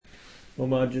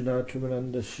Mama Jana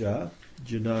Trimanandasya,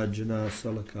 Jana Jana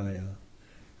Salakaya,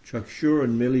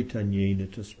 Chakshuran Militanyena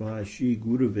Tasma Shri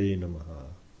Gurave Namaha,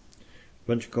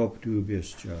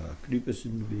 Vanchakopatubhyascha,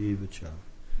 Kripasindabevacha,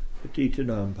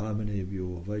 Patitanam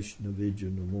Pamanebhyo,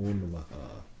 Vaishnavijya Namo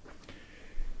Namaha.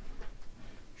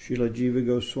 Srila Jiva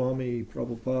Goswami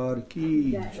Prabhupada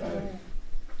Ki Jai.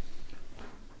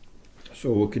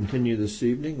 So we'll continue this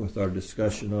evening with our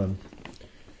discussion on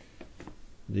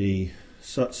the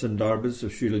Satsandarbhas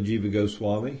of Srila Jiva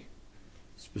Goswami.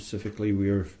 Specifically, we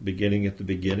are beginning at the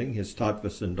beginning, his Tattva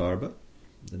Sandarbha,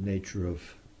 the nature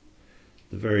of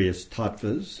the various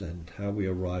tattvas and how we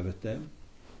arrive at them.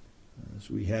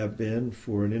 As we have been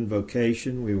for an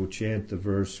invocation, we will chant the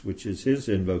verse which is his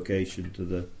invocation to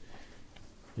the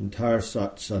entire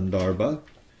Satsandarbha.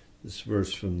 This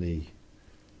verse from the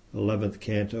 11th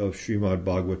canto of Srimad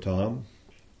Bhagavatam,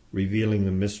 revealing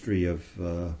the mystery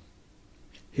of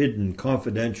hidden,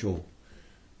 confidential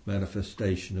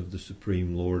manifestation of the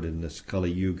Supreme Lord in this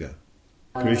Kali Yuga.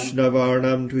 Krishna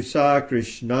Varnam Tvisa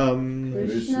Krishnam,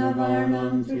 Krishna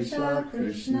Varnam Tvisa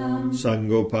Krishnam,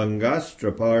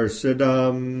 Sangopangastra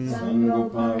Parsadam,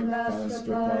 Sangopangastra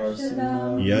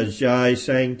Parsadam, Yajai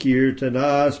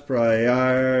Sankirtanas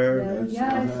Prayar,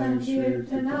 Yajai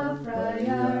Sankirtana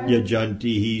Prayar,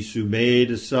 Yajantihi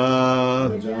Sumedasa.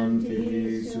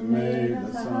 Yajantihi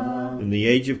Sumedasa. In the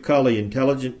age of Kali,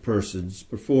 intelligent persons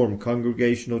perform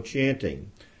congregational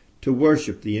chanting to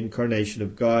worship the incarnation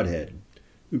of Godhead,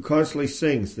 who constantly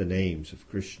sings the names of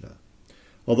Krishna.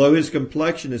 Although his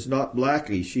complexion is not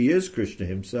blackish, he is Krishna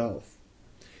himself.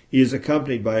 He is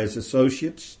accompanied by his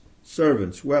associates,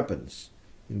 servants, weapons,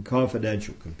 and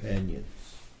confidential companions.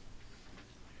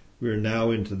 We are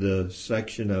now into the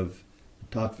section of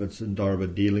Tattva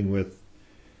Sandarbha dealing with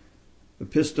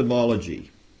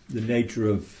epistemology, the nature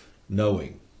of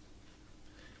knowing,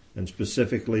 and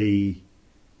specifically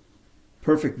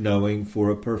perfect knowing for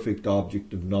a perfect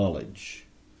object of knowledge.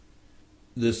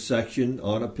 This section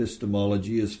on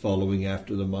epistemology is following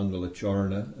after the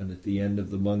Mangalacharna, and at the end of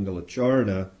the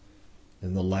Mangalacharna,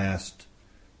 in the last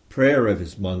prayer of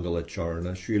his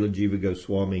Mangalacharna, Srila Jiva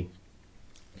Goswami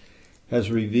has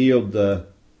revealed the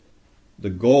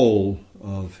goal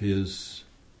of his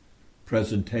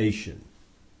presentation.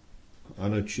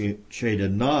 Anucheda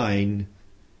 9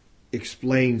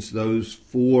 explains those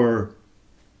 4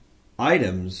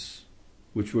 items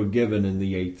which were given in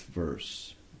the 8th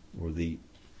verse, or the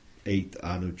 8th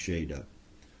Anucheda,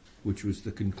 which was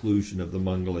the conclusion of the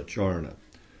Mangalacharna.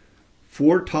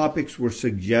 4 topics were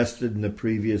suggested in the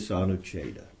previous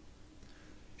Anucheda.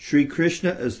 Sri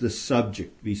Krishna as the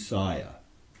subject, Visaya.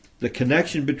 The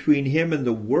connection between him and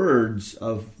the words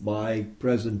of my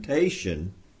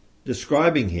presentation,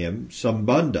 describing him,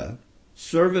 Sambandha,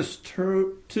 service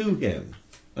to him,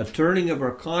 a turning of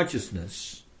our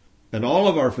consciousness and all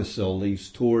of our facilities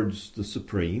towards the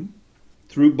Supreme,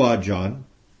 through bhajan,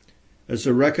 as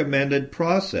a recommended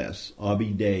process,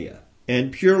 abhideya,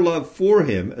 and pure love for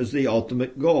him as the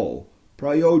ultimate goal,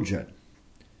 prayojan.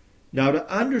 Now,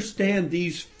 to understand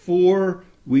these 4,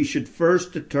 we should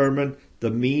first determine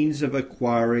the means of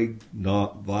acquiring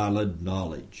not valid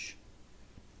knowledge,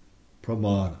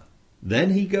 pramana.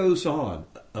 Then he goes on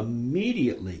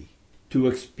immediately to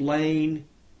explain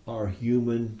our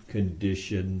human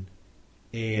condition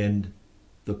and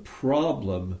the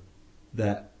problem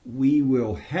that we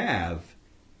will have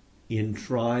in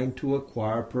trying to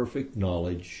acquire perfect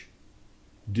knowledge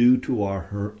due to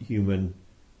our human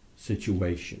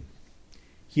situation.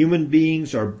 Human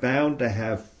beings are bound to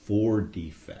have 4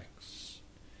 defects.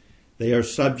 They are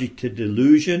subject to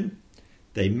delusion,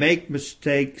 they make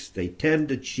mistakes, they tend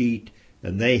to cheat,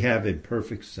 and they have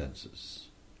imperfect senses.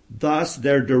 Thus,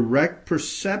 their direct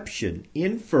perception,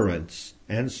 inference,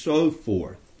 and so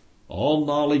forth, all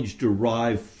knowledge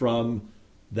derived from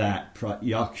that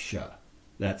pratyaksha,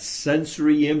 that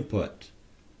sensory input,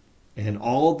 and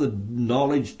all the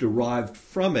knowledge derived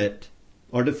from it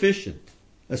are deficient,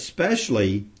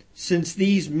 especially since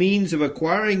these means of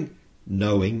acquiring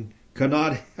knowing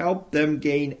cannot help them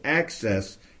gain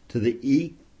access to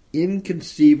the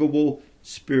inconceivable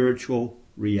spiritual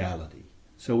reality.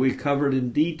 So we covered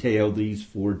in detail these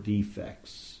 4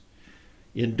 defects.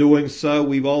 In doing so,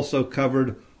 we've also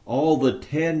covered all the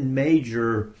 10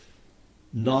 major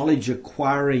knowledge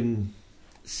acquiring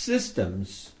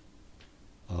systems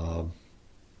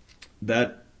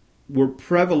that were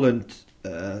prevalent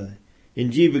in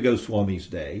Jiva Goswami's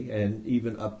day and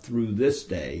even up through this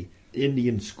day,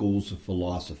 Indian schools of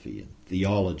philosophy and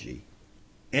theology.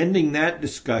 Ending that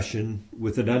discussion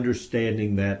with an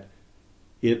understanding that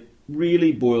it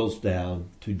really boils down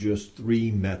to just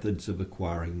 3 methods of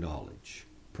acquiring knowledge.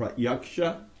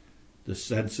 Pratyaksha, the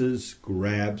senses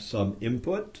grab some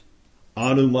input.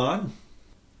 Anuman,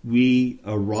 we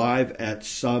arrive at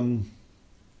some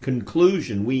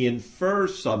conclusion. We infer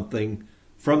something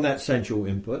from that sensual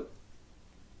input.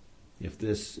 If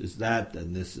this is that,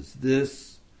 then this is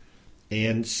this.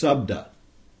 And Sabda.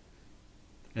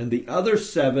 And the other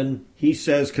 7, he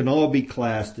says, can all be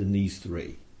classed in these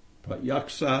 3.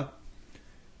 Pratyaksha,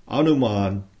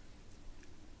 Anuman,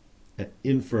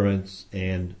 inference,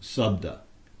 and Sabda,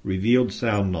 revealed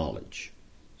sound knowledge.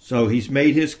 So he's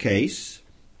made his case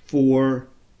for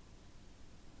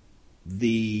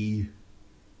the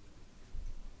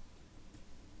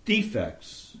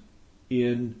defects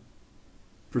in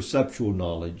perceptual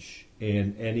knowledge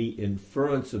and any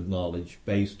inference of knowledge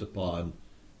based upon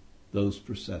those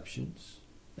perceptions.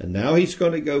 And now he's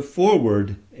going to go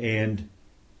forward and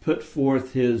put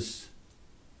forth his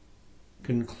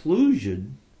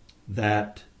conclusion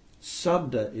that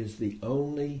Sabda is the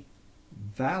only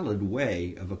valid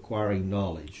way of acquiring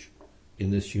knowledge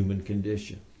in this human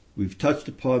condition. We've touched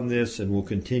upon this and we'll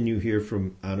continue here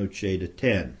from Anucheda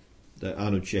 10. The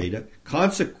Anucheda.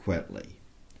 Consequently,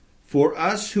 for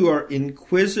us who are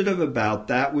inquisitive about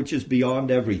that which is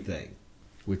beyond everything,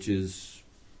 which is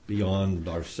beyond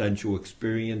our sensual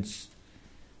experience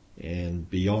and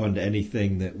beyond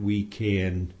anything that we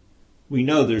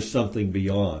know there's something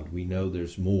beyond. We know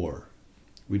there's more.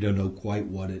 We don't know quite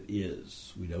what it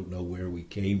is. We don't know where we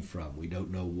came from. We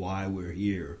don't know why we're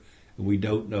here. And we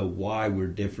don't know why we're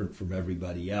different from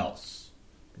everybody else.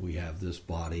 We have this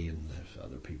body and there's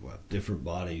other people have different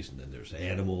bodies, and then there's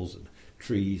animals and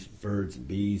trees, and birds and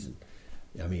bees. And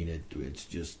I mean, it's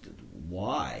just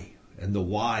why. And the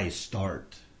whys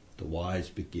start. The whys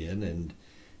begin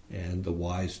and the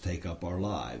whys take up our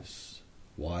lives.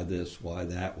 Why this, why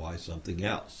that, why something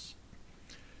else.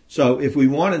 So if we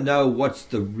want to know what's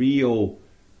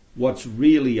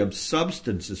really of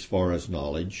substance as far as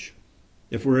knowledge,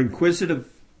 if we're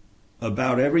inquisitive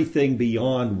about everything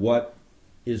beyond what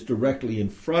is directly in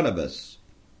front of us,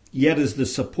 yet is the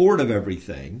support of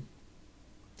everything,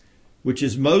 which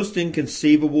is most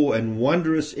inconceivable and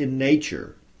wondrous in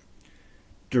nature,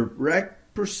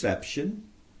 direct perception,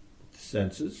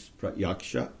 senses,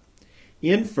 pratyaksha,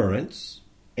 inference,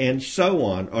 and so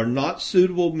on are not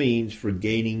suitable means for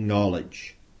gaining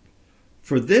knowledge.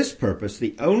 For this purpose,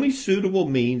 the only suitable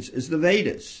means is the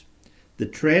Vedas, the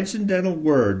transcendental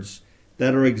words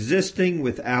that are existing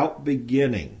without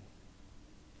beginning.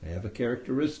 They have a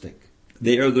characteristic.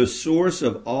 They are the source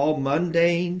of all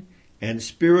mundane and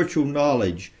spiritual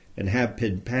knowledge and have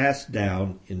been passed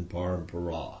down in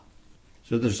parampara.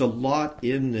 So there's a lot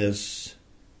in this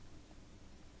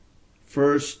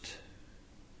first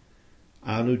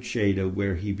Anucheda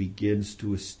where he begins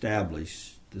to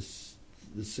establish the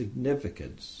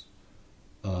significance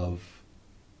of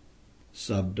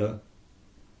Sabda,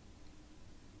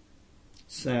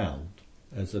 sound,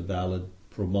 as a valid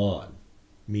praman,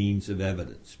 means of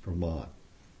evidence, praman.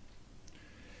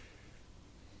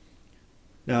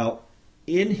 Now,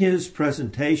 in his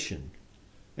presentation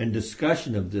and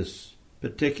discussion of this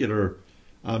particular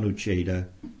Anucheda,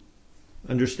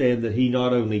 understand that he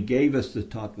not only gave us the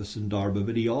Tattva Sandarbha,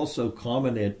 but he also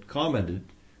commented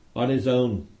on his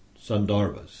own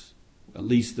Sandarbhas, at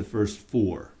least the first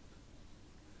 4.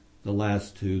 The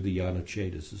last 2, the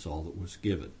Anuchedas, is all that was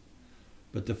given.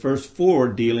 But the first 4,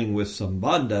 dealing with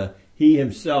Sambandha, he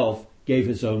himself gave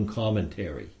his own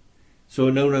commentary. So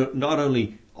not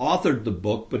only authored the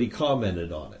book, but he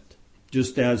commented on it.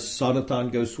 Just as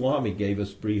Sanatana Goswami gave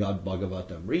us Brihad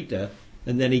Bhagavatamrita,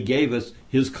 and then he gave us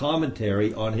his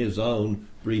commentary on his own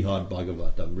Brihad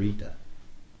Bhagavatamrita.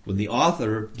 When the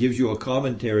author gives you a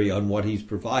commentary on what he's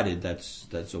provided,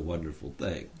 that's a wonderful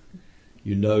thing.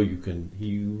 You know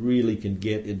he really can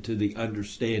get into the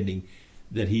understanding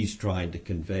that he's trying to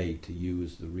convey to you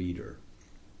as the reader.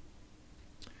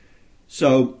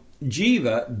 So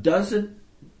Jiva doesn't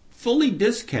fully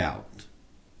discount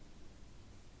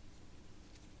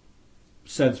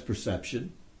sense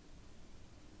perception,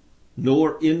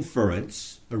 nor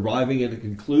inference, arriving at a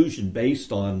conclusion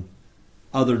based on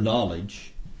other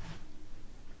knowledge.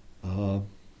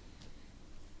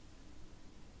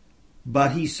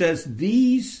 But he says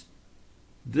this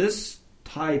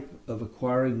type of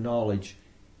acquiring knowledge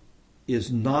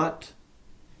is not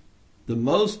the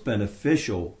most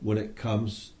beneficial when it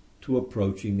comes to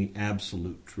approaching the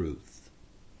absolute truth.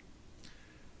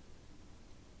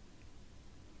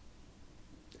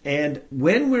 And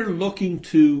when we're looking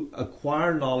to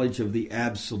acquire knowledge of the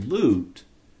absolute,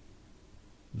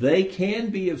 they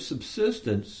can be of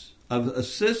assistance,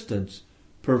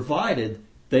 provided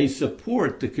they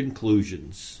support the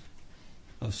conclusions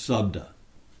of Sabda.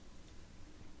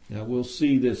 Now we'll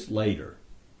see this later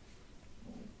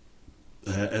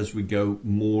as we go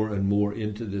more and more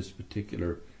into this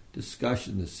particular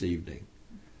discussion this evening.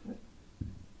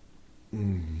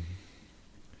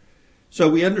 So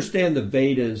we understand the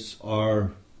Vedas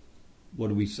are, what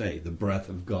do we say, the breath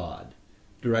of God,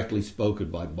 directly spoken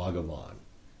by Bhagavan,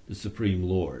 the Supreme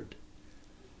Lord.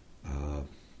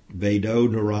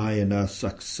 Vedo Narayana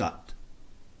Saksat.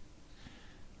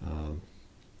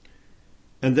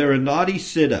 And they're Anadi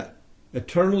Siddha,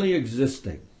 eternally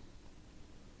existing.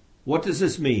 What does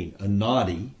this mean?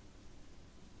 Anadi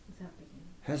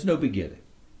has no beginning.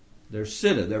 They're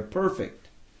Siddha, they're perfect.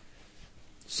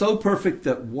 So perfect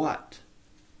that what?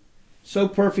 So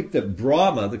perfect that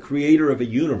Brahma, the creator of a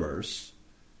universe,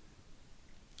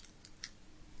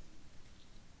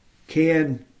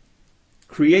 can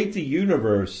create the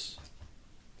universe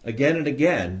again and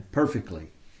again perfectly.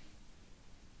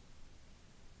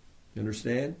 You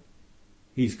understand?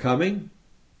 He's coming,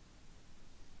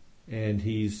 and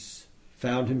he's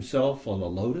found himself on a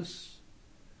lotus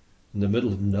in the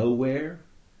middle of nowhere.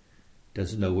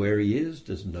 Doesn't know where he is,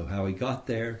 doesn't know how he got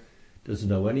there, doesn't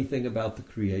know anything about the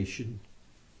creation.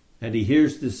 And he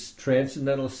hears this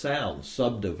transcendental sound,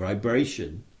 Sabda,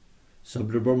 vibration,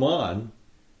 Sabda Brahman,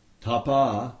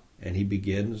 Tapa, and he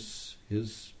begins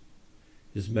his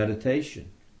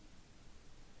meditation.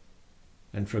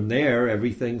 And from there,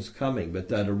 everything's coming. But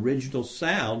that original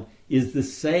sound is the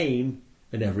same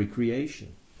in every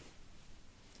creation.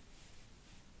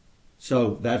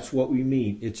 So that's what we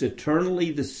mean. It's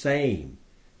eternally the same.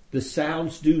 The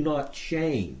sounds do not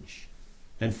change.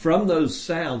 And from those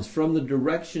sounds, from the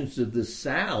directions of the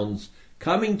sounds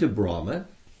coming to Brahma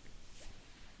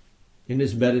in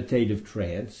his meditative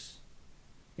trance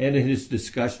and in his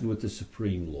discussion with the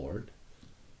Supreme Lord.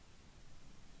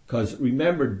 Because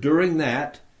remember, during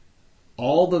that,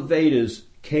 all the Vedas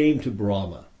came to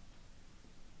Brahma.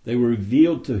 They were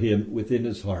revealed to him within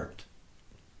his heart.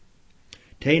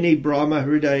 Tene Brahma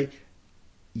Hriday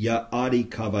Ya Adi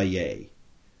Kavaye.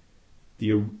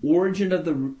 The origin of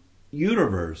the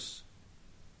universe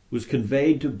was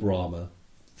conveyed to Brahma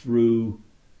through,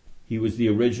 he was the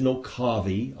original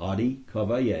Kavi, Adi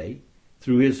Kavaye,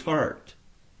 through his heart.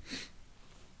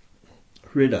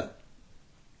 Hrida.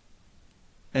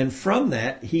 And from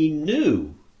that, he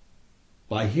knew,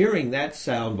 by hearing that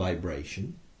sound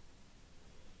vibration,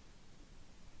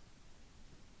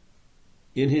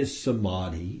 in his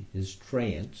samadhi, his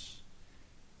trance,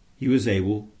 he was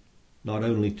able not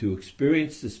only to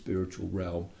experience the spiritual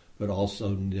realm, but also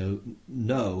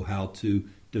know how to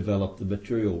develop the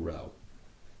material realm.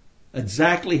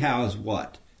 Exactly how as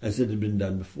what? As it had been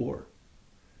done before.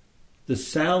 The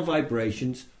sound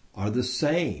vibrations are the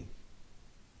same.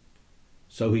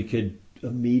 So he could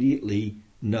immediately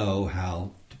know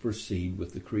how to proceed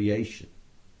with the creation.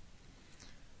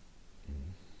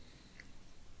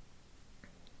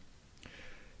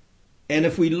 And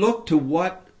if we look to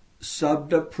what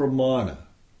Sabda Pramana,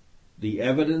 the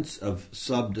evidence of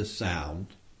Sabda sound,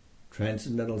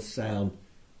 transcendental sound,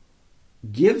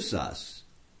 gives us,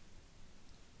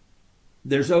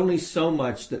 there's only so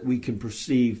much that we can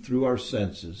perceive through our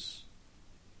senses,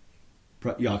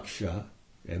 pratyaksha,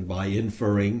 and by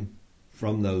inferring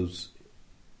from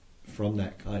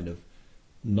that kind of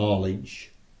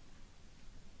knowledge.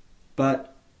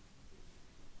 But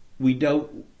we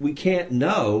can't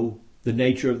know the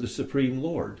nature of the Supreme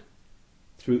Lord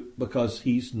because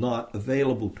he's not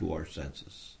available to our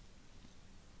senses.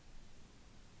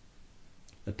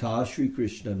 Ata Shri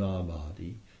Krishna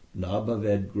Namadi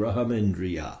Nabhaved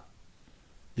Grahamendriya.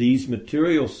 These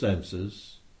material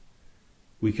senses,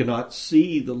 we cannot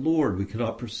see the Lord, we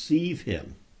cannot perceive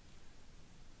him.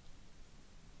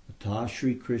 Ata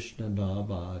Shri Krishna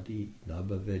Nabadi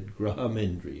Nabhaved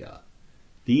Grahamendriya.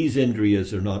 These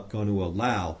indriyas are not going to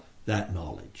allow that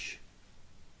knowledge.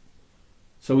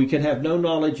 So we can have no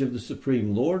knowledge of the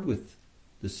Supreme Lord with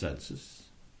the senses.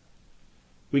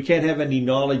 We can't have any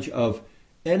knowledge of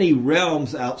any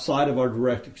realms outside of our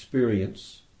direct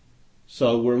experience.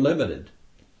 So we're limited.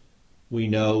 We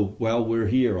know, well, we're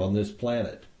here on this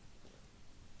planet.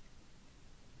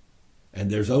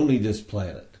 And there's only this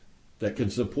planet that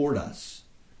can support us.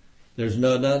 There's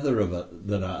none other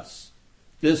than us.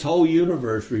 This whole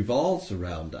universe revolves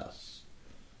around us.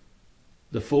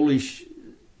 The foolish,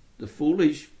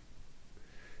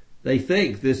 they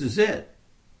think this is it.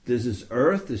 This is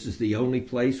Earth. This is the only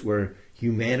place where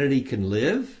humanity can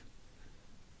live.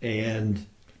 And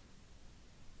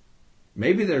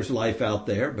maybe there's life out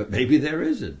there, but maybe there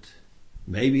isn't.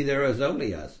 Maybe there is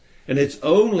only us. And it's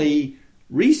only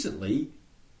recently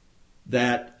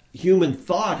that human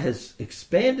thought has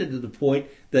expanded to the point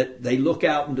that they look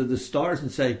out into the stars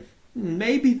and say,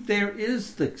 maybe there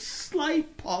is the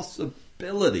slight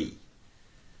possibility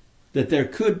that there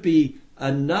could be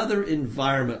another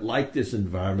environment like this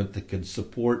environment that can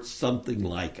support something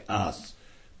like us.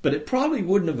 But it probably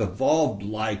wouldn't have evolved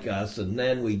like us, and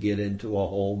then we get into a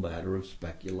whole matter of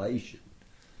speculation.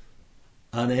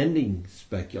 Unending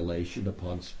speculation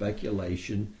upon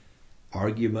speculation,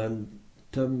 argumentum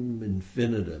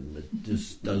infinitum. It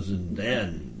just doesn't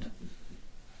end,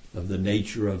 of the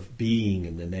nature of being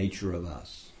and the nature of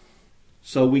us.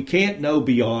 So we can't know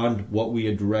beyond what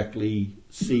we directly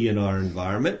see in our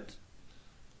environment.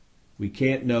 We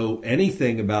can't know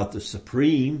anything about the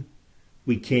Supreme.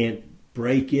 We can't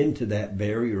break into that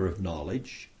barrier of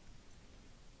knowledge.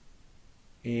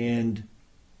 And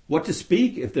what to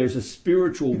speak, if there's a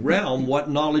spiritual realm, what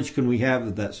knowledge can we have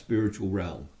of that spiritual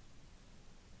realm?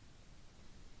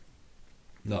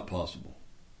 Not possible.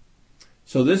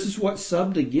 So this is what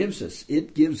Subda gives us.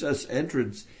 It gives us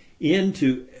entrance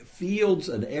into fields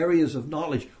and areas of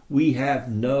knowledge we have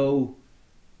no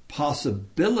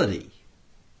possibility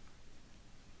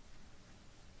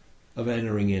of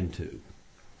entering into.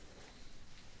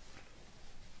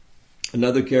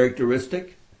 Another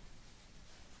characteristic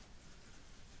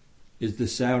is the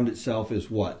sound itself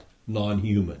is what?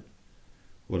 Non-human.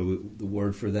 The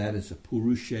word for that is a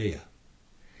purushaya.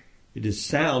 It is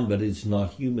sound, but it's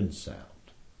not human sound.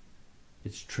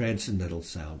 It's transcendental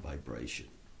sound vibration.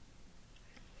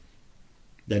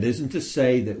 That isn't to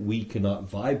say that we cannot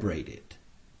vibrate it,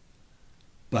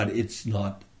 but it's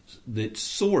not, its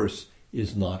source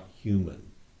is not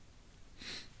human.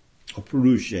 A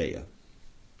purushaya.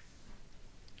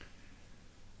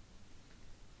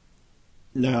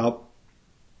 Now,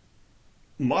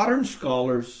 modern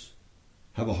scholars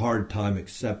have a hard time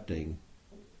accepting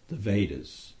the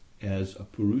Vedas as a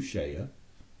purushaya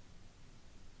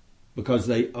because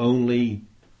they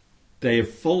are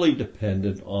fully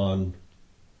dependent on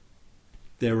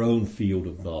their own field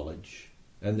of knowledge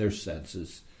and their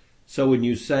senses. So when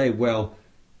you say, well,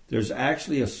 there's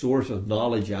actually a source of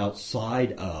knowledge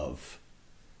outside of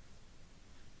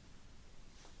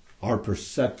our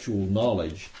perceptual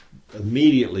knowledge,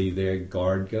 immediately their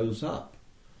guard goes up.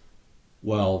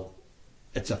 Well,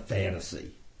 it's a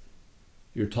fantasy.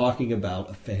 You're talking about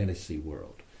a fantasy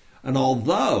world. And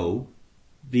although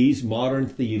these modern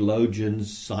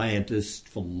theologians, scientists,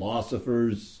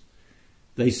 philosophers,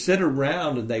 they sit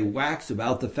around and they wax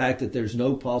about the fact that there's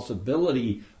no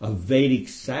possibility of Vedic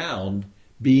sound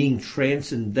being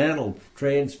transcendental,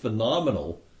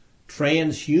 transphenomenal,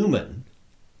 transhuman,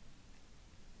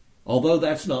 although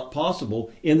that's not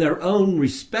possible, in their own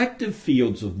respective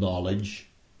fields of knowledge,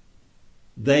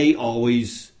 they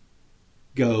always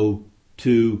go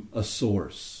to a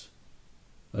source,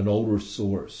 an older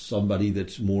source, somebody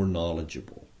that's more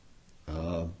knowledgeable.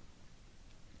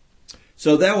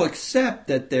 So they'll accept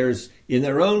that there's, in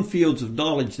their own fields of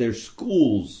knowledge, there's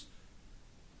schools,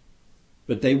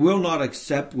 but they will not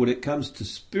accept when it comes to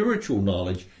spiritual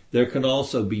knowledge, there can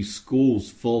also be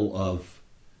schools full of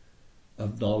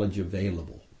knowledge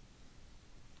available.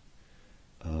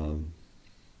 And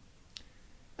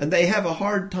they have a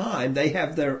hard time. They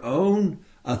have their own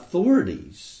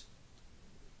authorities.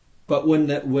 But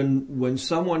when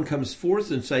someone comes forth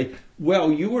and say,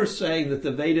 well, you are saying that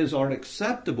the Vedas aren't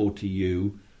acceptable to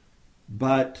you,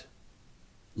 but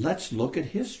let's look at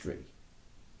history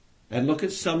and look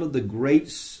at some of the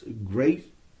great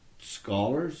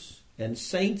scholars and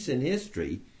saints in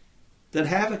history that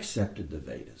have accepted the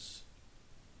Vedas.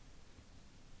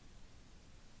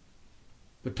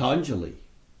 Patanjali,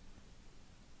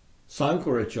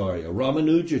 Sankaracharya,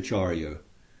 Ramanujacharya,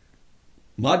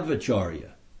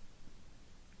 Madhvacharya,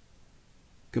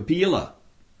 Kapila,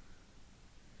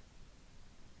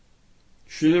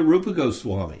 Srila Rupa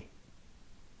Goswami.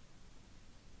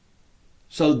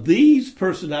 So these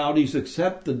personalities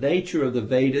accept the nature of the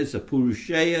Vedas, a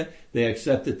Purushaya. They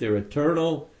accept that they're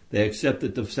eternal. They accept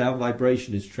that the sound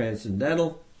vibration is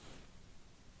transcendental.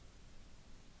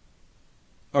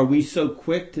 Are we so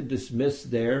quick to dismiss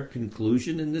their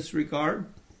conclusion in this regard?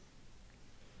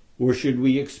 Or should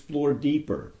we explore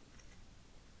deeper?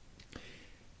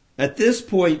 At this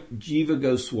point, Jiva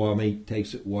Goswami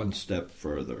takes it one step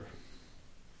further.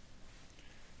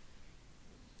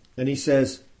 And he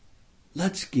says,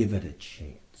 let's give it a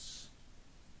chance.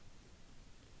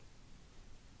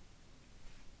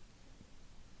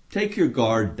 Take your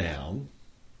guard down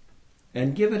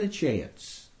and give it a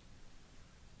chance.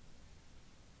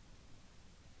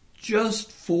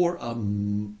 Just for a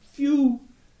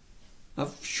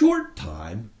short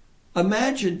time,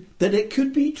 imagine that it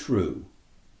could be true.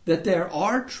 that there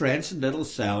are transcendental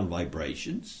sound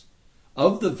vibrations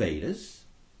of the Vedas,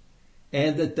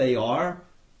 and that they are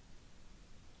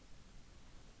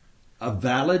a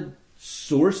valid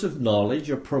source of knowledge,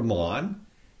 a praman,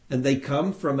 and they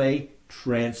come from a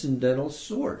transcendental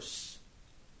source.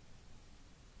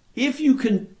 If you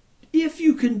can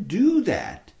do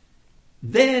that,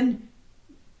 then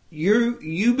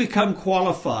you become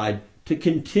qualified to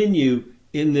continue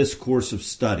in this course of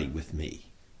study with me.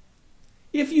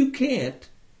 If you can't,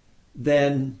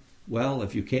 then, well,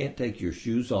 if you can't take your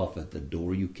shoes off at the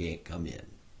door, you can't come in.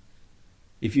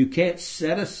 If you can't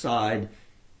set aside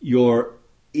your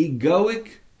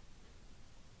egoic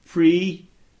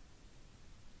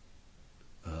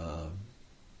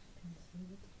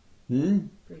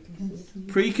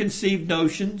preconceived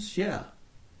notions, yeah.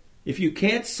 If you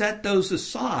can't set those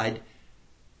aside,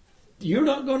 you're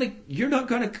not going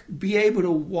to be able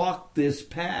to walk this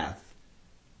path,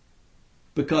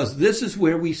 because this is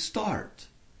where we start.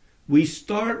 We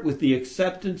start with the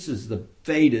acceptance as the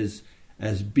Vedas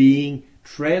as being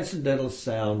transcendental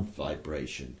sound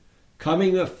vibration,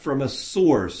 coming from a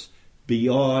source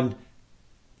beyond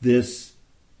this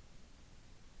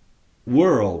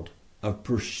world of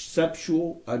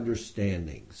perceptual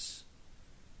understandings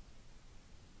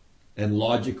and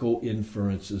logical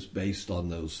inferences based on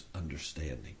those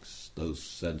understandings, those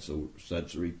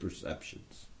sensory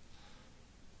perceptions.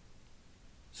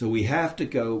 So we have to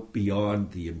go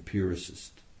beyond the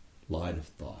empiricist line of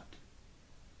thought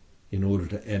in order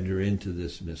to enter into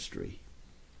this mystery.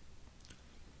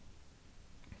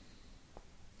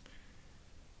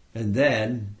 And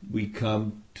then we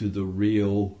come to the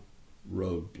real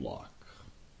roadblock.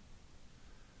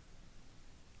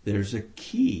 There's a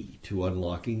key to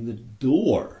unlocking the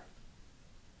door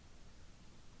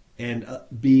and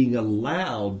being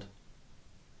allowed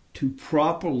to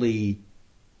properly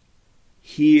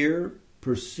hear,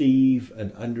 perceive,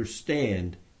 and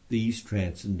understand these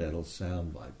transcendental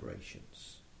sound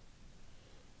vibrations.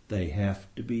 They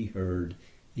have to be heard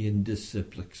in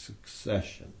disciplic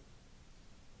succession.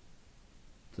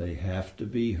 They have to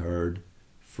be heard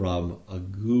from a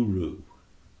guru.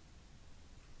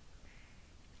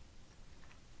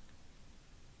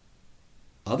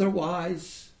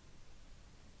 Otherwise,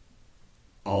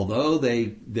 although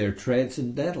they're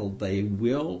transcendental, they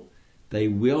will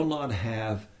not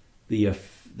have the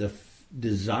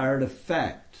desired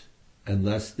effect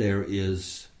unless there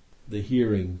is the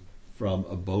hearing from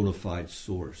a bona fide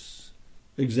source.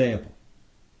 Example.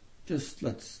 Just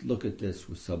let's look at this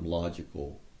with some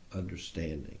logical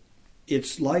understanding.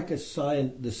 It's like the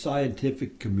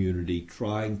scientific community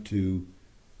trying to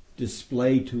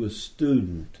display to a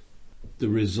student the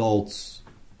results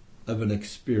of an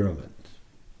experiment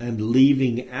and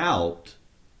leaving out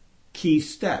key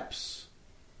steps.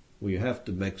 Well, you have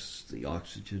to mix the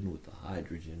oxygen with the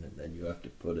hydrogen, and then you have to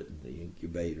put it in the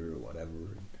incubator or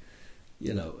whatever.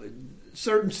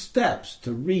 Certain steps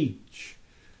to reach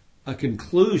a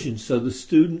conclusion so the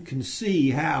student can see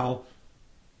how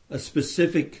a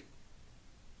specific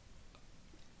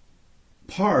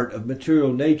part of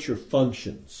material nature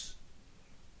functions.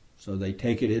 So they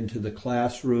take it into the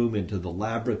classroom, into the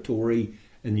laboratory,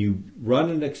 and you run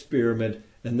an experiment,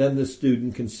 and then the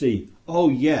student can see, oh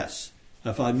yes,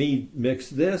 if I mix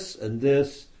this and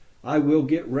this, I will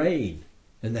get rain.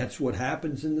 And that's what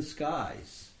happens in the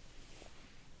skies.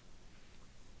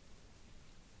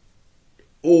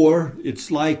 Or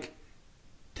it's like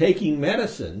taking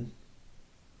medicine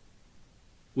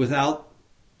without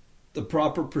the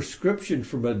proper prescription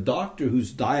from a doctor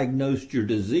who's diagnosed your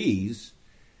disease,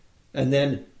 and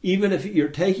then even if you're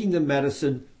taking the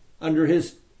medicine under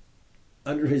his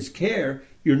care,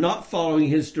 you're not following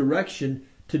his direction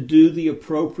to do the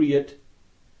appropriate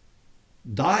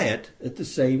diet at the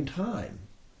same time,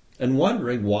 and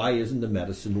wondering why isn't the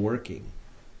medicine working.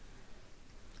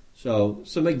 So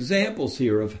some examples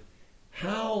here of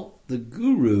how the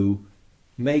guru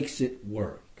makes it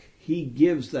work. He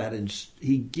gives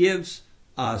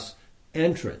us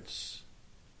entrance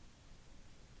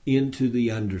into the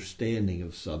understanding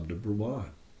of Sabda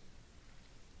Brahman.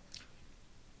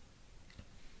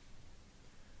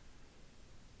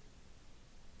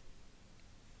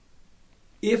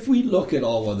 If we look at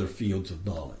all other fields of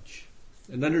knowledge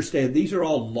and understand these are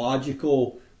all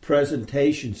logical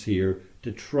presentations here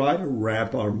to try to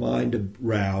wrap our mind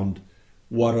around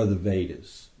what are the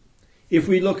Vedas. If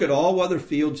we look at all other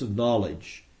fields of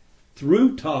knowledge,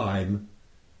 through time,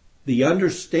 the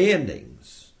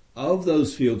understandings of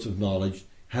those fields of knowledge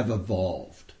have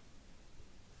evolved.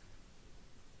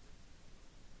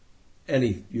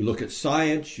 And you look at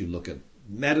science, you look at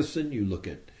medicine, you look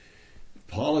at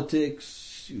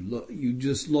politics, You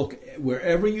just look,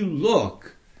 wherever you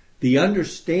look, the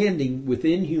understanding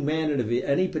within humanity of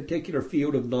any particular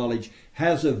field of knowledge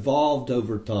has evolved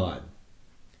over time.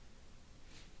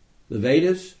 The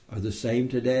Vedas are the same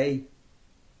today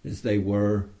as they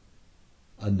were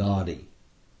Anadi.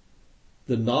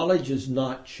 The knowledge has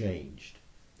not changed.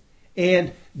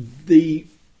 And the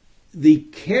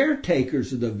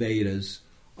caretakers of the Vedas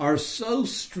are so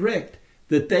strict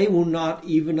that they will not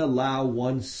even allow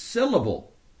one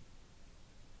syllable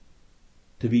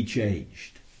to be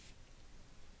changed.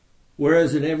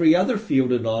 Whereas in every other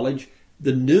field of knowledge,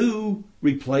 the new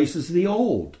replaces the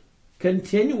old,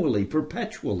 continually,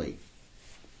 perpetually.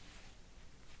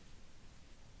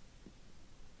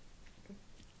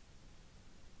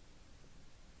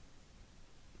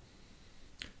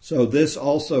 So this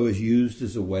also is used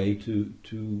as a way to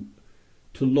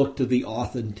look to the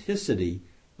authenticity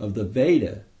of the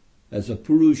Veda as a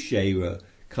Purushara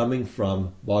coming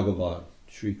from Bhagavan,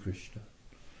 Sri Krishna.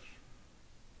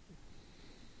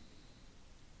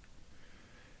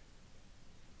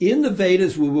 In the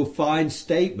Vedas we will find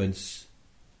statements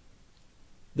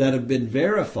that have been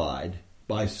verified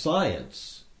by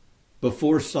science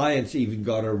before science even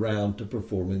got around to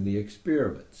performing the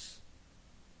experiments.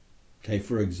 Okay,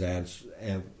 for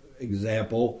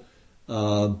example,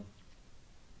 cow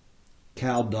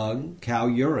dung, cow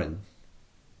urine.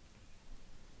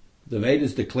 The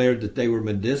Vedas declared that they were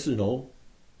medicinal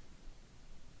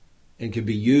and could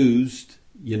be used,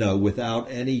 without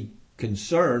any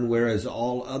concern, whereas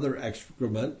all other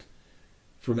excrement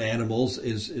from animals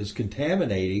is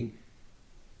contaminating.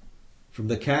 From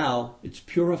the cow, it's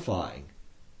purifying.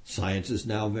 Science has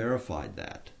now verified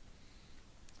that.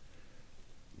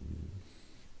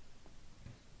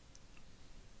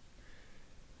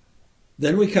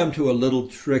 Then we come to a little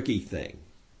tricky thing.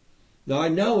 Now I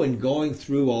know in going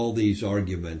through all these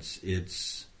arguments,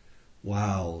 it's,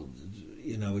 wow,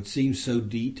 it seems so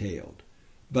detailed.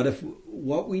 But if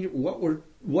what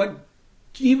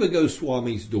Jiva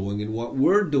Goswami's doing and what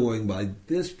we're doing by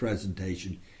this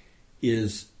presentation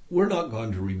is we're not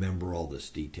going to remember all this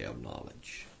detailed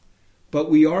knowledge. But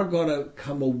we are going to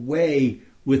come away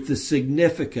with the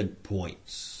significant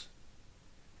points.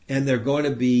 And they're going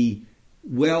to be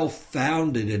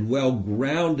well-founded and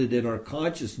well-grounded in our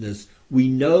consciousness. We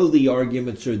know the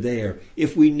arguments are there.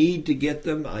 If we need to get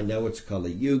them, I know it's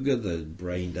Kali Yuga, the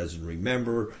brain doesn't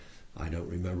remember. I don't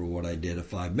remember what I did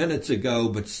 5 minutes ago,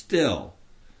 but still,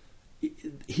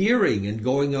 hearing and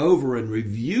going over and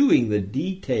reviewing the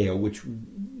detail with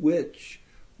which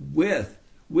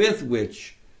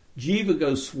Jiva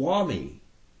Goswami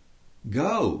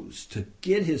goes to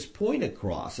get his point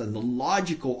across and the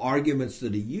logical arguments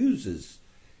that he uses,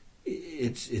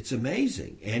 it's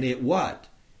amazing. And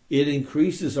it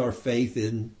increases our faith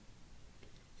in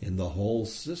the whole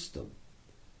system.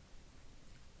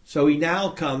 So he now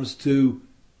comes to,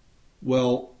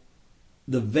 well,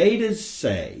 the Vedas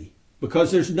say,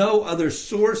 because there's no other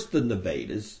source than the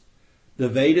Vedas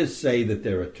say that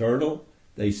they're eternal.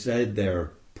 They said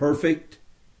they're perfect.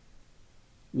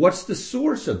 What's the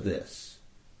source of this?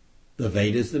 The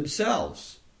Vedas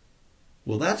themselves.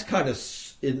 Well, that's kind of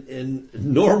in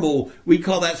normal, we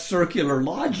call that circular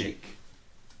logic.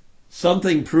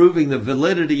 Something proving the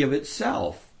validity of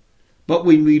itself. But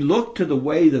when we look to the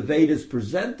way the Vedas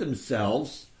present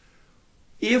themselves,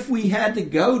 if we had to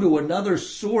go to another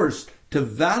source to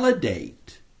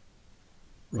validate,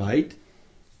 right?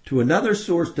 To another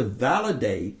source to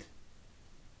validate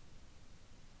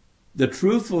the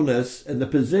truthfulness and the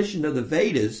position of the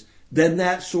Vedas, then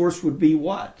that source would be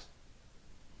what?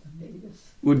 The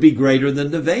Vedas. Would be greater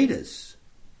than the Vedas.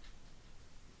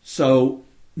 So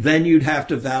then you'd have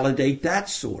to validate that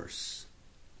source.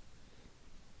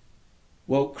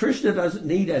 Well, Krishna doesn't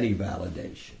need any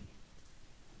validation.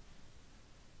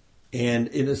 And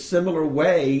in a similar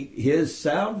way, his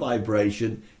sound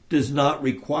vibration does not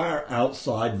require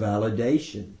outside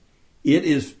validation. It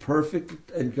is perfect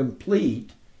and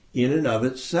complete in and of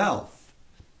itself.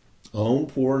 Om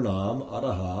Purnam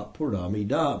Adaha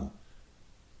Purnamidam.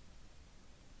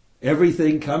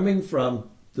 Everything coming from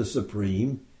the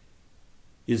Supreme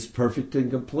is perfect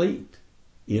and complete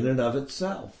in and of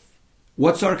itself.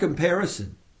 What's our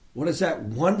comparison? What is that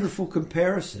wonderful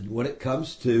comparison when it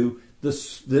comes to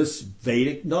this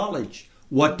Vedic knowledge?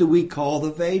 What do we call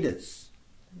the Vedas?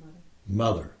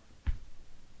 Mother.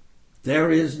 There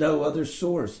is no other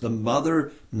source. The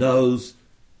mother knows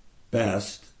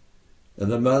best,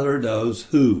 and the mother knows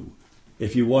who.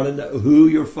 If you want to know who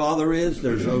your father is,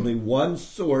 there's only one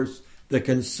source that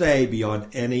can say beyond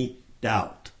any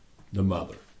doubt, the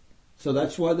mother. So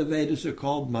that's why the Vedas are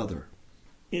called mother.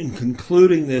 In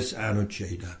concluding this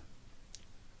Anucheta,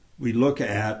 we look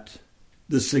at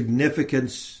the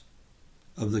significance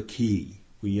of the key.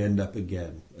 We end up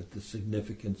again at the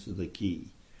significance of the key.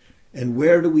 And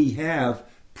where do we have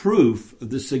proof of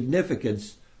the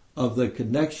significance of the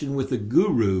connection with the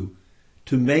Guru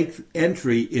to make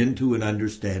entry into an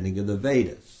understanding of the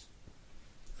Vedas?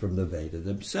 From the Veda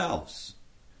themselves.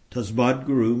 Tasmad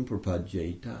Gurum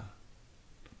Prapajeta.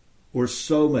 Or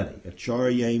so many.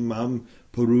 Acharya Mam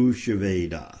Purusha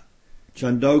Veda,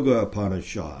 Chandoga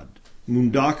Upanishad,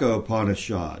 Mundaka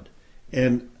Upanishad,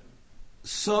 and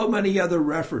so many other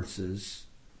references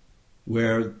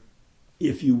where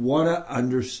if you want to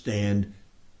understand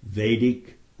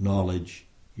Vedic knowledge,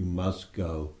 you must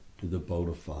go to the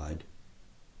bona fide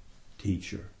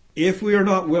teacher. If we are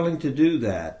not willing to do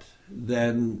that,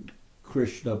 then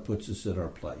Krishna puts us in our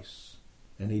place.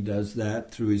 And he does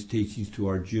that through his teachings to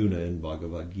Arjuna in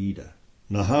Bhagavad Gita.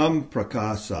 Naham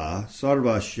prakasa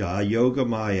sarvasya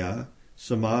yogamaya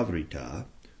samavrita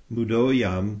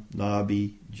mudoyam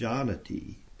nabi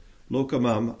janati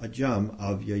lokamam ajam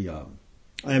avyayam.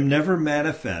 I am never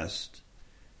manifest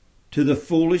to the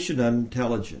foolish and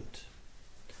unintelligent.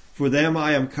 For them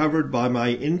I am covered by my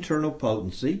internal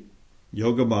potency,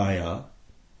 yogamaya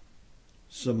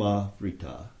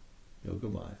samavrita,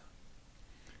 yogamaya.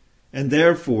 And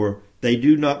therefore they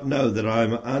do not know that I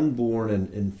am unborn and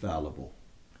infallible.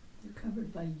 You're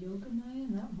covered by Yogamaya,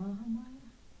 not Mahamaya?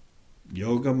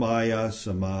 Yogamaya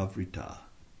Samavrita.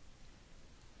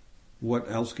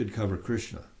 What else could cover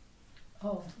Krishna?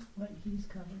 Oh, what he's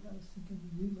covered. I was thinking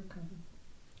we were covered.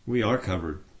 We are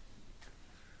covered.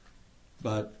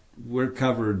 But we're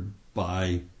covered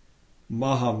by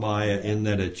Mahamaya in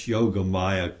that it's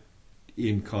Yogamaya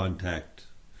in contact,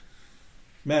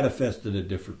 manifested in a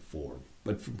different form.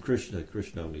 But from Krishna,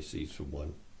 Krishna only sees from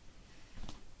one.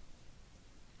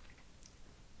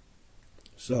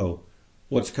 So,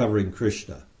 what's covering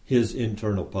Krishna? His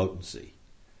internal potency.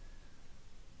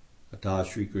 Ata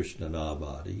Shri Krishna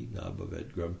Nabadi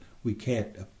Nabhavedgram. We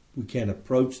can't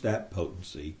approach that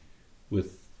potency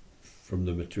from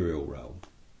the material realm,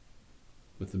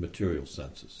 with the material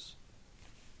senses.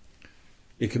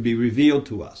 It can be revealed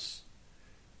to us.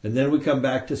 And then we come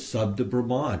back to Sabda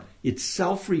Brahman. It's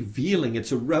self-revealing.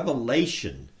 It's a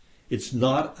revelation. It's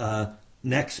not an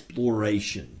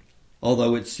exploration.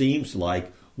 Although it seems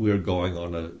like we're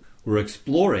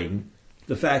exploring,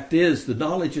 the fact is the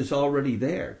knowledge is already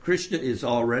there. Krishna is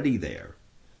already there.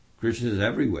 Krishna is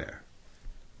everywhere.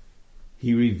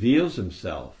 He reveals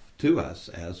himself to us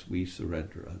as we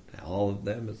surrender. All of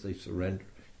them as they surrender.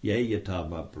 Ye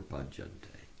yatama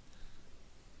prapanchante.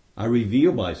 I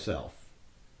reveal myself.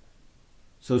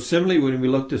 So similarly, when we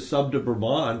look to Sabda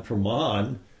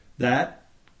Brahman,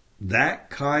 that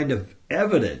kind of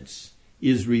evidence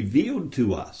is revealed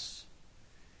to us.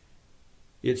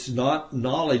 It's not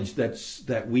knowledge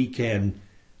that we can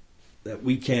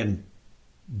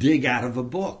dig out of a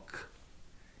book.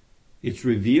 It's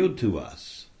revealed to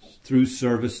us through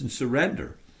service and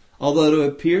surrender. Although it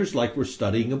appears like we're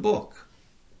studying a book.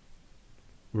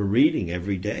 We're reading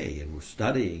every day and we're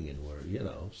studying and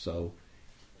so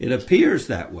it appears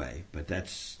that way, but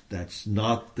that's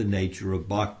not the nature of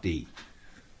bhakti.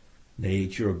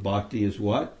 Nature of bhakti is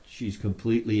what? She's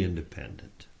completely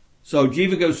independent. So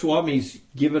Jiva Goswami's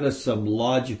given us some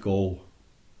logical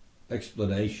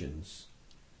explanations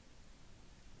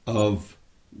of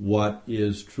what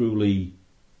is truly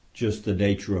just the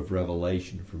nature of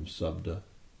revelation from Sabda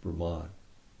Brahman.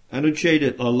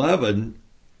 Anucheta 11,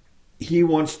 he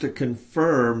wants to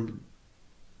confirm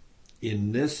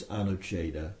in this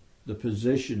Anucheta the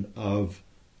position of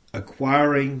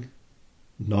acquiring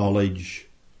knowledge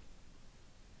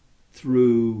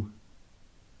through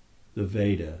the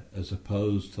Veda as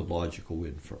opposed to logical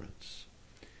inference.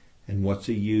 And what's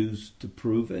he used to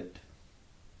prove it?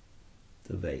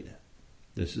 The Veda.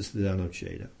 This is the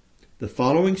Anucheta. The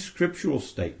following scriptural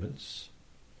statements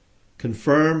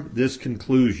confirm this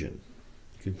conclusion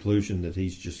that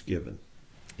he's just given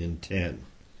in 10.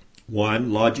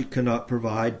 1. Logic cannot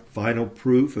provide final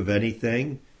proof of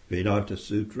anything. Vedanta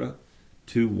Sutra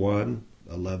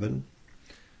 2.1.11.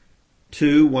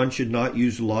 2. One should not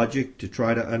use logic to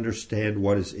try to understand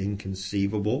what is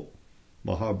inconceivable.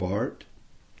 Mahabharata.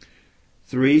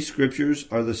 3. Scriptures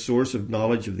are the source of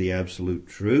knowledge of the absolute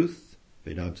truth.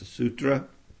 Vedanta Sutra.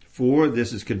 4.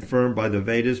 This is confirmed by the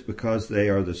Vedas because they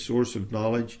are the source of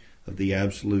knowledge of the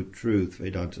absolute truth.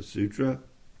 Vedanta Sutra.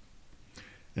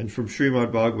 And from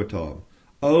Srimad Bhagavatam.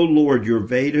 O Lord, your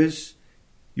Veda is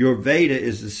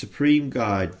the supreme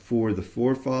guide for the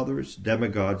forefathers,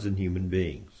 demigods, and human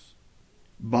beings.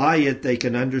 By it they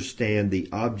can understand the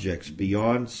objects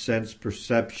beyond sense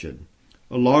perception,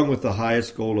 along with the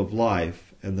highest goal of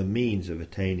life and the means of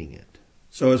attaining it.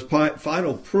 So as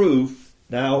final proof,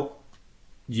 now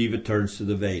Jiva turns to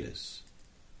the Vedas.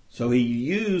 So he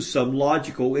used some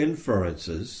logical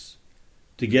inferences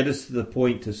to get us to the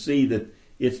point to see that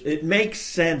it makes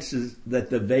sense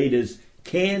that the Vedas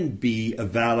can be a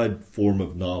valid form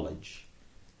of knowledge.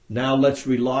 Now let's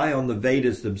rely on the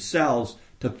Vedas themselves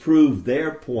to prove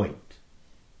their point.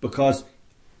 Because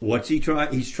what's he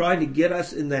trying? He's trying to get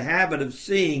us in the habit of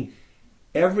seeing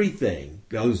everything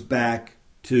goes back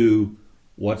to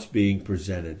what's being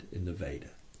presented in the Veda.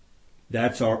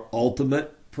 That's our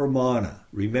ultimate pramana.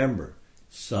 Remember,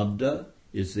 Sabda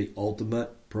is the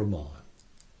ultimate praman.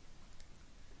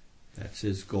 That's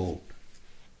his goal.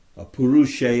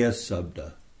 Apurusheya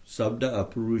Sabda. Sabda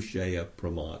Apurusheya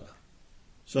Pramana.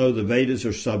 So the Vedas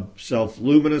are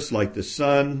self-luminous like the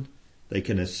sun. They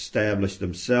can establish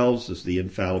themselves as the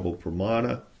infallible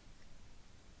pramana.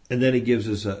 And then he gives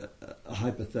us a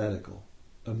hypothetical.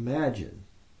 Imagine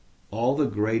all the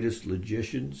greatest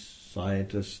logicians,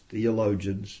 scientists,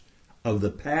 theologians of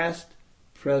the past,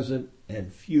 present,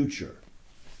 and future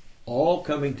all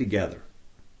coming together.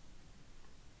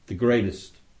 The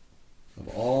greatest of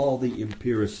all the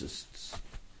empiricists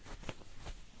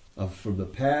from the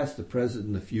past, the present,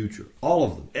 and the future. All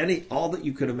of them. All that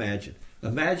you could imagine.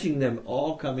 Imagine them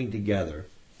all coming together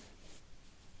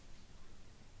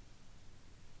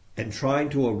and trying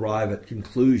to arrive at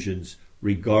conclusions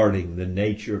regarding the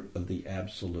nature of the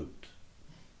absolute.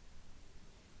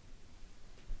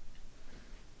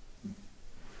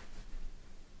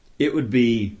 It would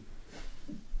be,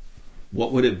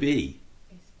 what would it be?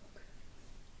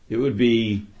 It would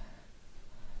be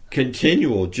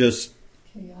continual, just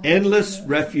endless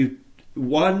refute.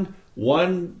 One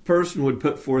person would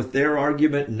put forth their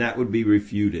argument and that would be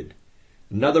refuted.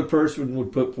 Another person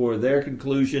would put forth their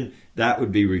conclusion, that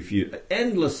would be refuted.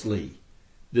 Endlessly,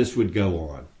 this would go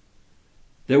on.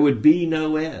 There would be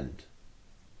no end.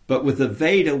 But with the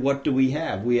Veda, what do we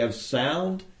have? We have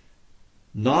sound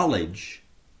knowledge.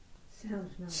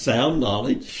 Sound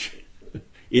knowledge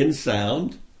in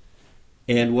sound.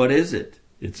 And what is it?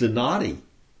 It's anadi.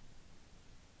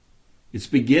 It's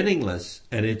beginningless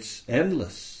and it's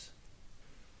endless.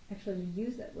 Actually, we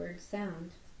use that word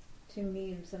sound to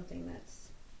mean something that's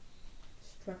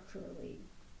structurally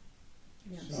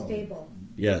stable.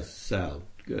 Yes, sound.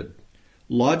 Good.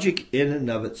 Logic in and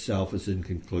of itself is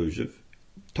inconclusive.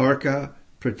 Tarka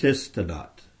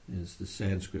pratistanat is the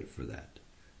Sanskrit for that.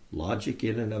 Logic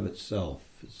in and of itself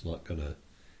is not going to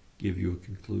give you a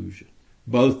conclusion.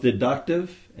 Both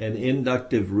deductive and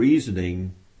inductive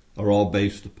reasoning are all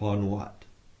based upon what?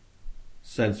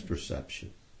 Sense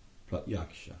perception,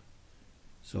 pratyaksha.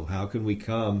 So how can we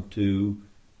come to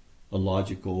a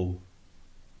logical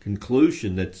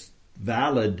conclusion that's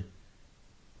valid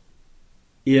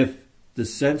if the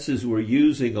senses we're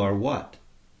using are what?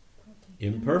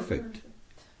 Imperfect.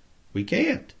 We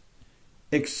can't.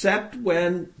 Except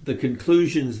when the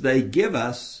conclusions they give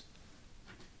us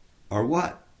are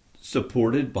what?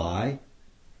 Supported by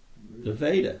the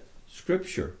Veda,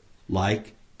 scripture,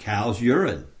 like cow's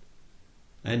urine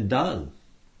and dung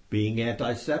being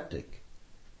antiseptic.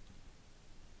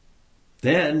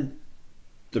 Then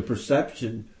the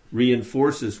perception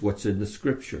reinforces what's in the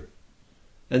scripture.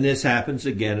 And this happens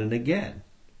again and again.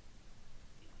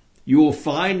 You will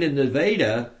find in the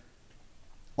Veda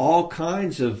all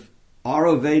kinds of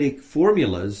Ayurvedic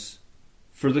formulas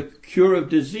for the cure of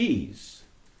disease.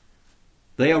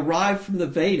 They arrived from the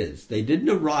Vedas. They didn't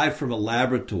arrive from a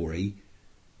laboratory,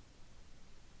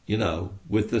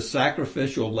 with the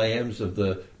sacrificial lambs of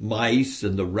the mice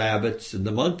and the rabbits and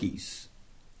the monkeys.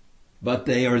 But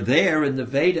they are there in the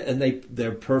Veda, and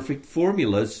they're perfect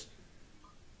formulas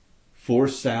for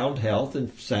sound health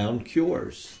and sound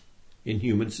cures in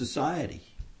human society.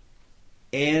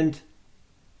 And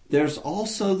there's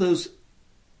also those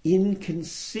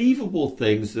inconceivable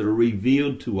things that are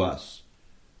revealed to us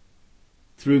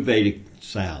through Vedic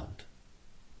sound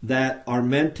that are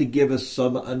meant to give us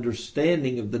some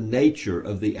understanding of the nature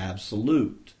of the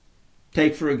absolute.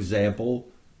 Take, for example,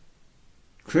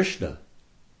 Krishna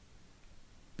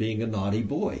being a naughty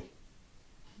boy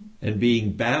and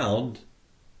being bound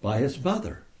by his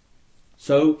mother.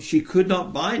 So she could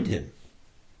not bind him.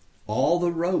 All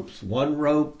the ropes, 1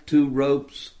 rope, 2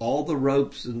 ropes, all the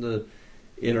ropes in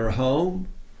her home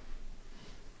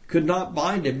could not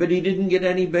bind him. But he didn't get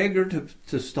any bigger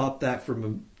to stop that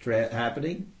from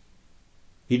happening.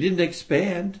 He didn't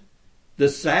expand. The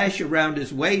sash around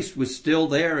his waist was still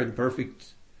there and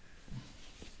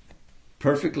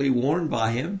perfectly worn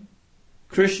by him.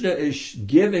 Krishna is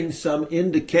giving some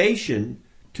indication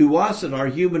to us in our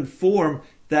human form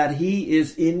that he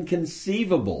is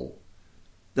inconceivable,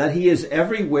 that he is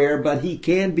everywhere, but he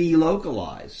can be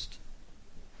localized.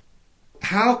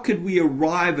 How could we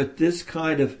arrive at this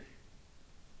kind of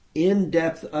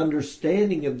in-depth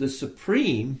understanding of the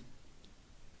Supreme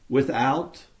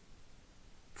without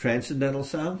transcendental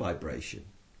sound vibration?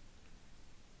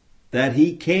 That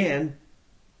he can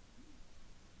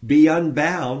be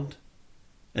unbound,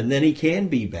 and then he can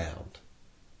be bound.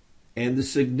 And the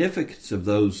significance of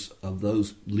those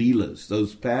leelas,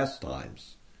 those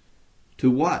pastimes, to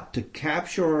what? To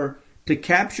capture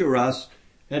us,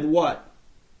 and what?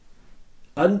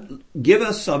 Give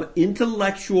us some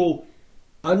intellectual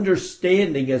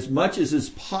understanding as much as is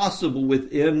possible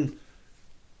within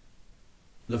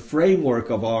the framework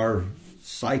of our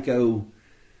psycho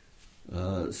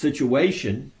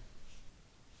situation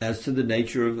as to the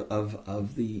nature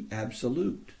of the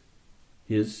Absolute,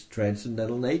 his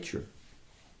transcendental nature.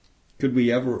 Could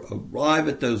we ever arrive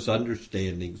at those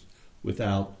understandings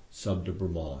without Sabda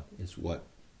Brahman, is what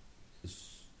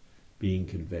is being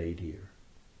conveyed here.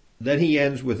 Then he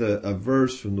ends with a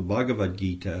verse from the Bhagavad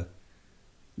Gita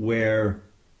where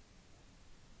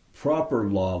proper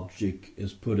logic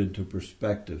is put into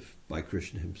perspective by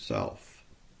Krishna himself.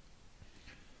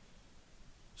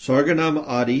 Sarganam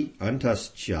adi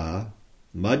antascha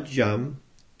madhyam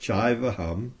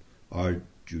chaivaham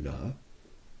arjuna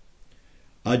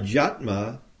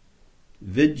ajatma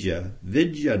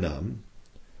vidyanam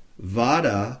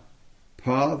vada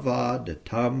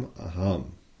pravadatam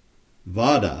aham.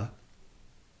 Vada,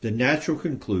 the natural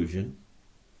conclusion,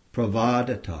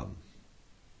 pravadatam,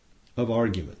 of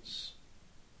arguments.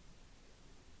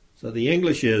 So the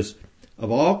English is,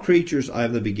 of all creatures I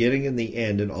am the beginning and the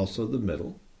end and also the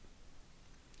middle.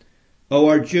 O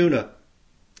Arjuna,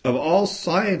 of all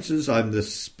sciences I am the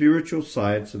spiritual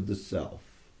science of the self.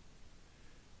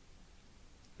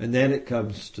 And then it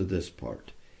comes to this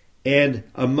part. And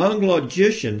among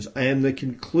logicians I am the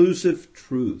conclusive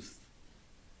truth.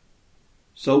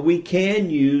 So we can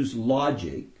use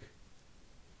logic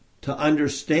to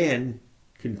understand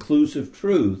conclusive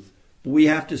truth, but we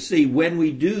have to see when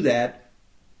we do that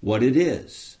what it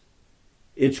is.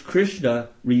 It's Krishna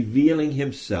revealing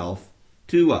himself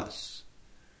to us.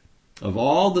 Of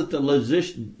all that the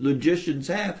logicians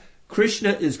have,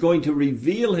 Krishna is going to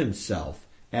reveal himself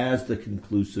as the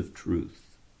conclusive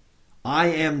truth. I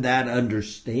am that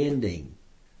understanding.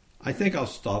 I think I'll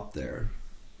stop there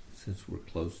since we're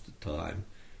close to time.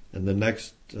 And the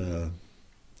next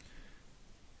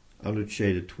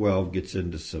Anucheta 12 gets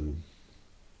into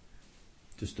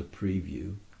just a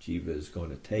preview. Jiva is going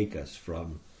to take us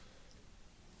from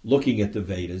looking at the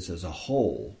Vedas as a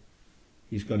whole.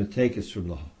 He's going to take us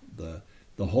from the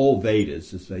whole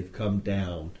Vedas as they've come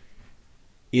down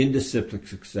in disciplic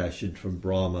succession from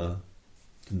Brahma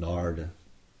to Narada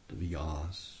to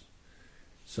Vyas.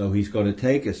 So he's going to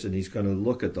take us and he's going to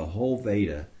look at the whole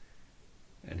Veda,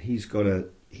 and he's going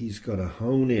to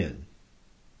hone in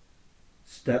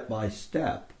step by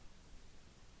step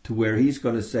to where he's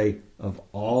going to say, of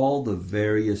all the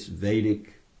various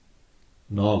Vedic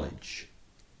knowledge,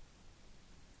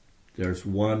 there's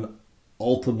one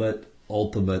ultimate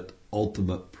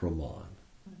Praman,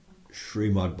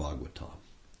 Srimad Bhagavatam.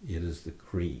 It is the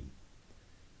cream.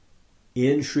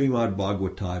 In Srimad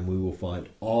Bhagavatam we will find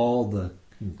all the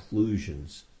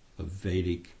conclusions of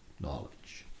Vedic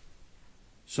knowledge.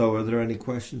 So are there any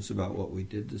questions about what we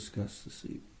did discuss this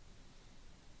evening?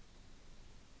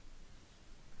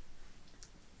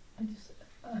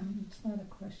 It's not a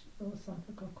question,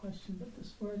 philosophical question, but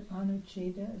this word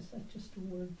anucheda, is that just a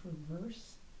word for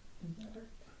verse? Is that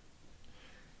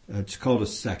right? It's called a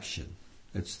section.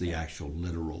 It's the actual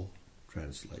literal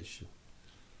translation.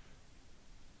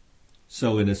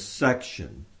 So in a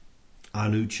section,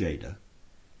 anucheda,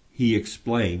 he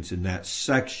explains in that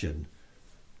section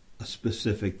a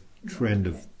specific trend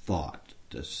of thought.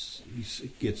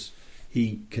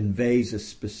 He conveys a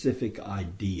specific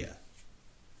idea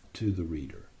to the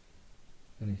reader.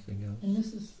 Anything else?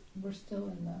 And we're still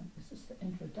in is this the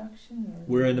introduction? Or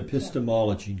we're in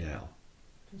epistemology now.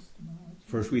 Epistemology.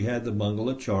 First we had the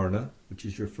Mangalacharna, which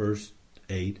is your first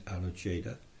 8,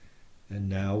 Anucheta. And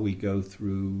now we go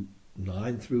through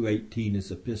 9 through 18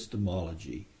 is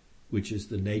epistemology, which is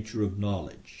the nature of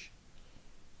knowledge.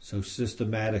 So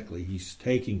systematically he's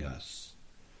taking us.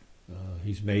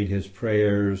 He's made his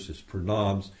prayers, his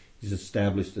pranams. He's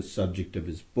established the subject of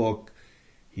his book.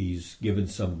 He's given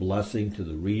some blessing to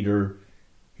the reader.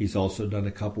 He's also done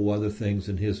a couple other things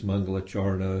in his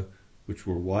Mangalacharna, which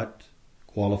were what?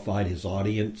 Qualified his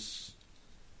audience.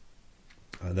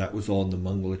 That was on the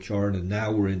Mangalacharna, and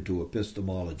now we're into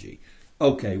epistemology.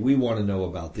 Okay, we want to know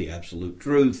about the absolute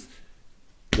truth.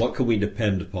 What can we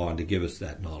depend upon to give us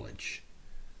that knowledge?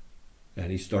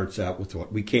 And he starts out with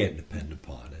what we can't depend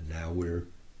upon, and now we're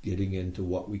getting into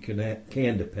what we can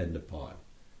depend upon.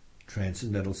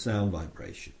 Transcendental sound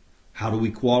vibration. How do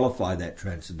we qualify that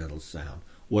transcendental sound?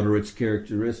 What are its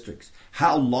characteristics?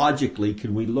 How logically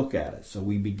can we look at it? So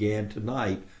we began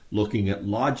tonight looking at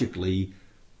logically,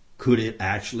 could it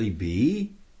actually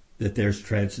be that there's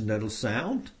transcendental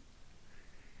sound?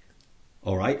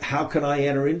 All right, how can I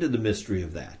enter into the mystery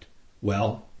of that?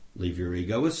 Well, leave your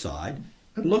ego aside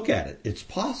and look at it. It's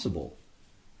possible.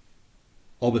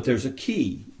 Oh, but there's a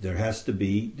key. There has to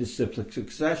be disciplic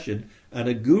succession and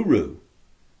a guru.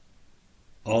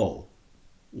 Oh,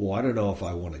 well, I don't know if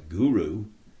I want a guru.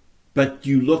 But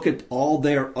you look at all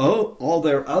their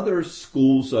other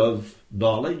schools of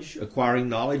knowledge, acquiring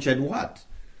knowledge, and what?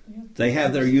 They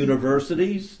have their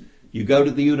universities. You go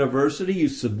to the university, you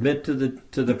submit to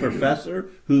the professor,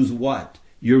 who's what?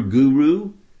 Your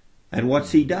guru. And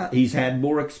what's he done? He's had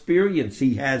more experience.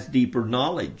 He has deeper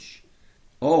knowledge.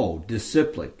 Oh,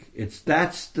 disciplic.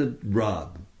 That's the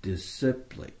rub.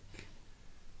 Disciplic.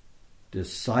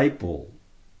 Disciple.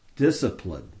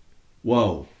 Discipline.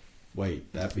 Whoa.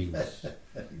 Wait, that means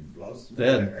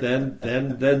then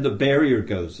the barrier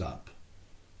goes up.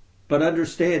 But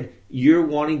understand, you're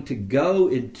wanting to go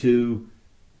into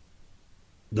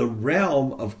the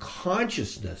realm of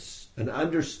consciousness and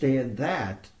understand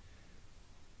that,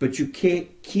 but you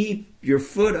can't keep your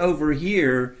foot over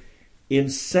here in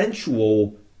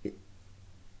sensual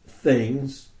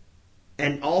things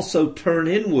and also turn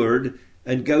inward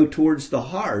and go towards the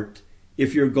heart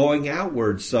if you're going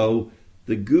outward. So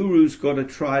the guru's going to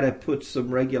try to put some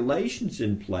regulations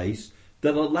in place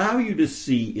that allow you to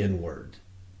see inward.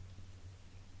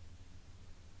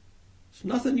 It's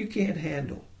nothing you can't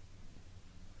handle.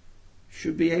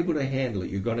 Should be able to handle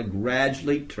it. You're going to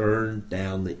gradually turn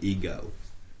down the ego.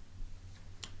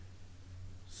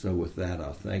 So with that,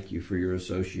 I'll thank you for your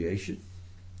association.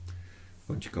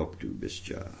 Vanchakaptu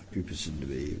Bischa,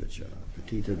 Kripasindavevacha,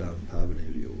 Patitadam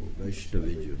Pavanelio,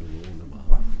 Vaishnavidyo Namo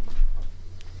Namaha.